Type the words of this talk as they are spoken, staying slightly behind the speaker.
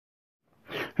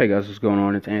Hey guys, what's going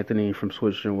on? It's Anthony from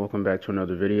Switch and welcome back to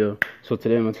another video. So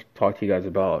today I'm going to talk to you guys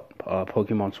about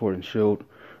Pokemon Sword and Shield.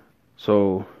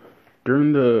 So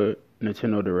during the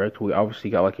Nintendo Direct, we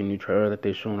obviously got like a new trailer that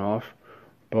they shown off,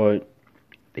 but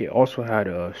they also had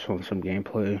shown some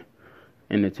gameplay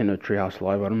in Nintendo Treehouse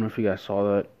Live. I don't know if you guys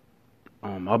saw that.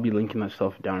 I'll be linking that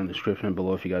stuff down in the description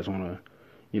below if you guys want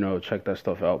to, check that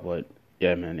stuff out. But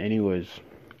yeah, man. Anyways,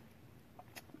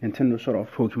 Nintendo showed off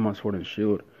Pokemon Sword and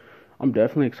Shield. I'm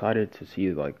definitely excited to see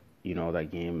that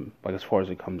game as far as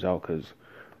it comes out, because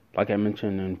like I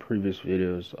mentioned in previous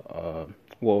videos,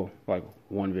 like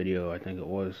one video I think it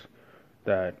was,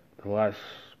 that the last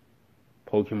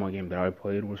Pokemon game that I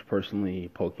played was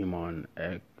personally Pokemon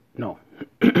X. No,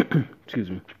 excuse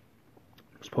me,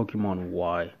 it's Pokemon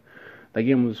Y. That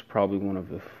game was probably one of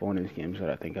the funnest games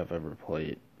that I think I've ever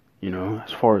played.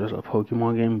 As far as a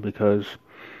Pokemon game, because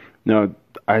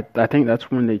I think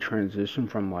that's when they transitioned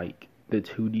from like the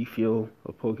 2D feel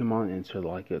of Pokemon into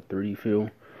like a 3D feel.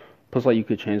 Plus, like you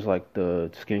could change like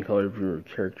the skin color of your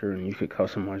character and you could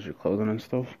customize your clothing and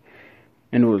stuff.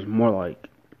 And it was more like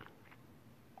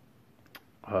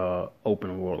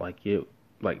open world. Like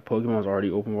Pokemon's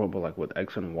already open world, but like with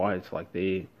X and Y, it's like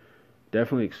they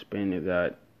definitely expanded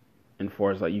that. And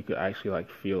far as like you could actually like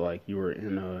feel like you were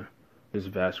in this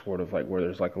vast world of like where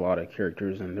there's like a lot of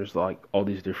characters and there's like all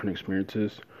these different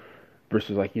experiences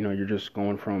versus like you're just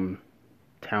going from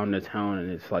town to town and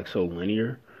it's like so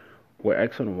linear. With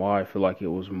X and Y, I feel like it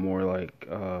was more like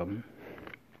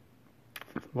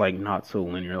not so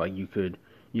linear. Like you could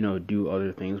do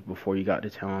other things before you got to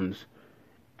towns.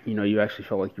 You actually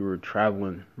felt like you were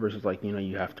traveling versus like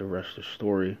you have to rush the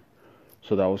story.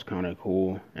 So that was kind of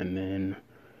cool. And then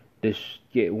this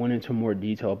went into more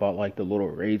detail about like the little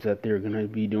raids that they're gonna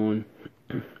be doing.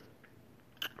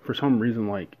 For some reason,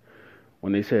 like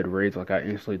when they said raids, like I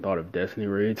instantly thought of Destiny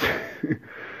raids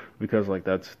because like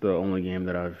that's the only game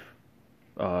that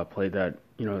I've played that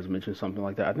has mentioned something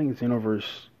like that. I think Xenoverse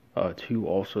 2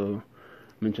 also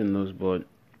mentioned those, but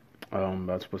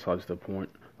that's besides the point.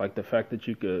 Like the fact that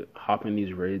you could hop in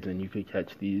these raids and you could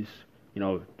catch these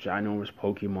ginormous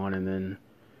Pokemon, and then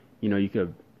you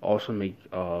could also make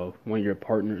one of your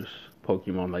partners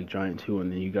Pokemon like Giant 2,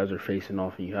 and then you guys are facing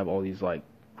off and you have all these like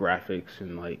graphics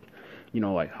and like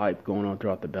like hype going on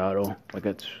throughout the battle. Like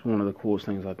that's one of the coolest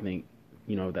things I think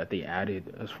that they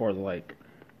added as far as like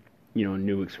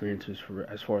new experiences for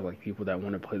as far as like people that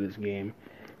want to play this game.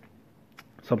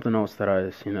 Something else that I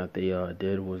seen that they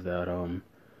did was that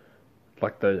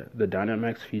like the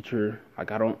Dynamax feature.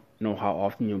 Like I don't know how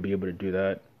often you'll be able to do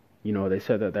that. They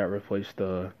said that replaced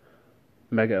the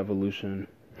Mega Evolution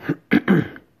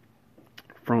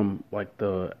from like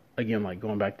like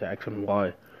going back to X and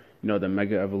Y. The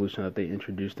Mega Evolution that they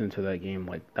introduced into that game,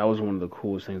 like that was one of the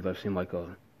coolest things I've seen. Like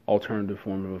a alternative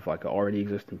form of like an already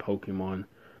existing Pokemon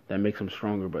that makes them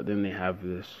stronger, but then they have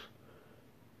this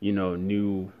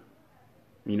new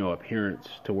appearance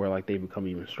to where like they become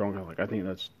even stronger. Like I think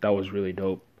that was really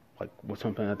dope. Like was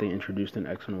something that they introduced in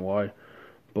X and Y.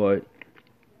 But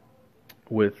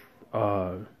with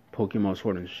Pokemon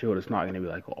Sword and Shield, it's not going to be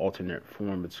like an alternate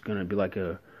form. It's going to be like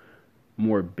a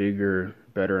more bigger,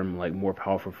 better, and like more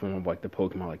powerful form of like the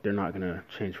Pokemon. Like they're not going to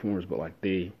change forms, but like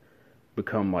they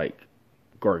become like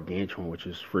gargantuan, which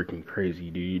is freaking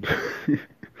crazy, dude.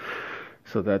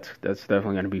 So that's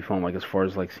definitely going to be fun, like as far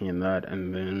as like seeing that.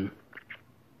 And then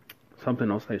something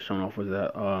else they shown off was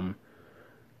that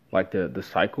like the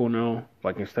cycle now,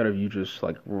 like instead of you just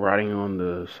like riding on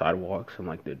the sidewalks and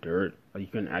like the dirt, like you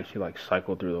can actually like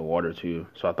cycle through the water too.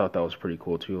 So I thought that was pretty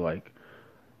cool too. Like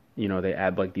they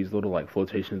add like these little like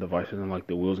flotation devices and like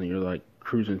the wheels, and you're like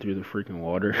cruising through the freaking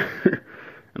water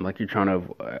and like you're trying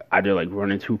to either like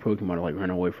run into Pokemon or like run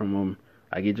away from them.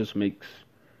 Like it just makes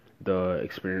the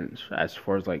experience as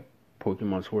far as like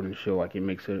Pokemon Sword and Shield, like it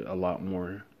makes it a lot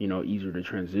more easier to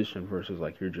transition versus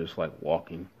like you're just like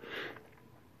walking.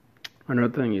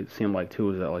 Another thing it seemed like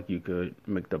too is that like you could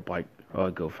make the bike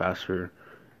go faster.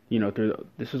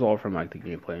 This is all from like the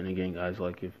gameplay. And again, guys,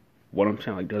 like if what I'm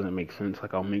saying like doesn't make sense,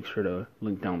 like I'll make sure to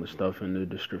link down the stuff in the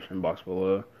description box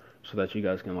below so that you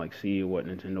guys can like see what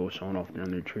Nintendo was showing off during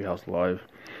their Treehouse Live.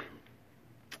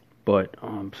 But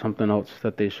something else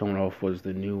that they shown off was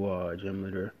the new gym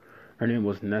leader. Her name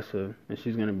was Nessa, and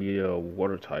she's gonna be a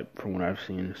water type from what I've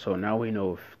seen. So now we know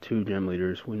of two gym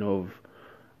leaders. We know of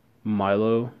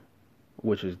Milo,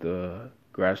 which is the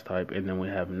grass type, and then we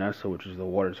have Nessa, which is the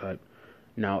water type.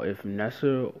 Now, if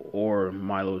Nessa or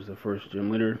Milo is the first gym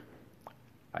leader,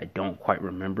 I don't quite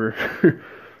remember.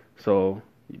 So,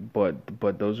 but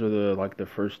those are the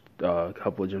first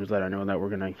couple of gyms that I know that we're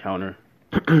gonna encounter.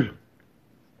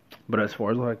 But as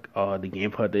far as like the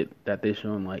gameplay that they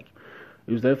shown, like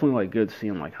it was definitely like good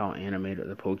seeing like how animated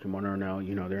the Pokemon are now.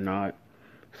 You know, they're not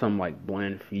some like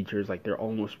bland features, like they're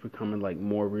almost becoming like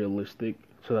more realistic.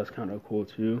 So that's kind of cool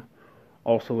too.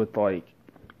 Also with like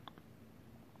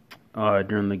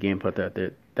during the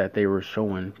gameplay that they were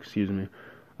showing, excuse me,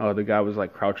 the guy was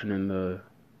like crouching in the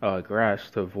grass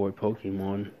to avoid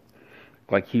Pokemon.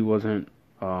 Like he wasn't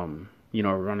you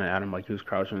know, running at him, like he was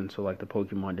crouching so like the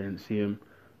Pokemon didn't see him.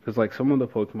 Because like some of the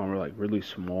Pokemon were like really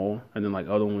small, and then like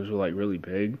other ones were like really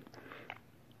big.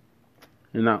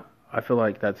 And that I feel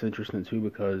like that's interesting too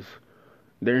because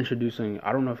they're introducing.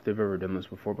 I don't know if they've ever done this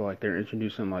before, but like they're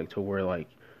introducing like to where like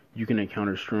you can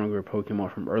encounter stronger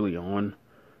Pokemon from early on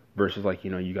versus like,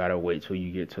 you know, you gotta wait till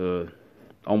you get to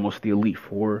almost the Elite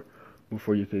Four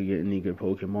before you could get any good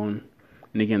Pokemon.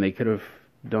 And again, they could have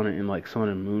done it in like Sun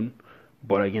and Moon,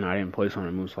 but again, I didn't play Sun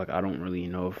and Moon, so like I don't really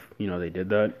know if, you know, they did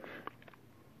that.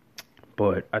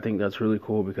 But I think that's really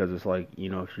cool because it's like, you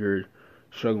know, if you're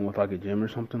struggling with like a gym or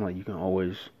something, like you can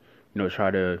always, you know, try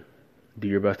to do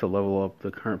your best to level up the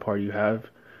current party you have.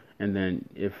 And then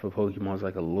if a Pokemon's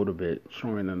like a little bit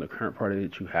stronger than the current party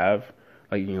that you have,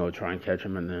 like, you know, try and catch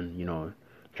him and then, you know,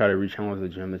 try to re-challenge the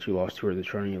gym that you lost to or the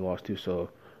trainer you lost to.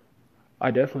 So I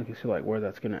definitely can see like where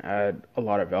that's gonna add a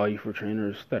lot of value for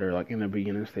trainers that are like in the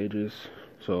beginning stages.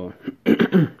 So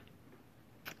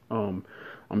um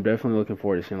I'm definitely looking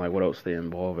forward to seeing like what else they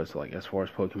involve as far as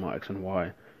Pokemon X and Y.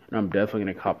 And I'm definitely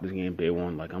gonna cop this game day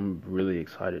one. Like I'm really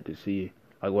excited to see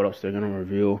like what else they're gonna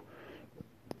reveal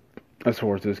as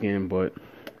far as this game. But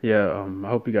yeah, I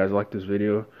hope you guys liked this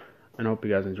video and I hope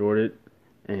you guys enjoyed it.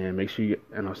 And make sure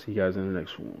and I'll see you guys in the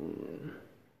next one.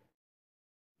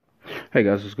 Hey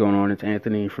guys, what's going on? It's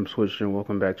Anthony from Switch and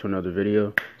welcome back to another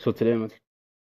video. So today I'm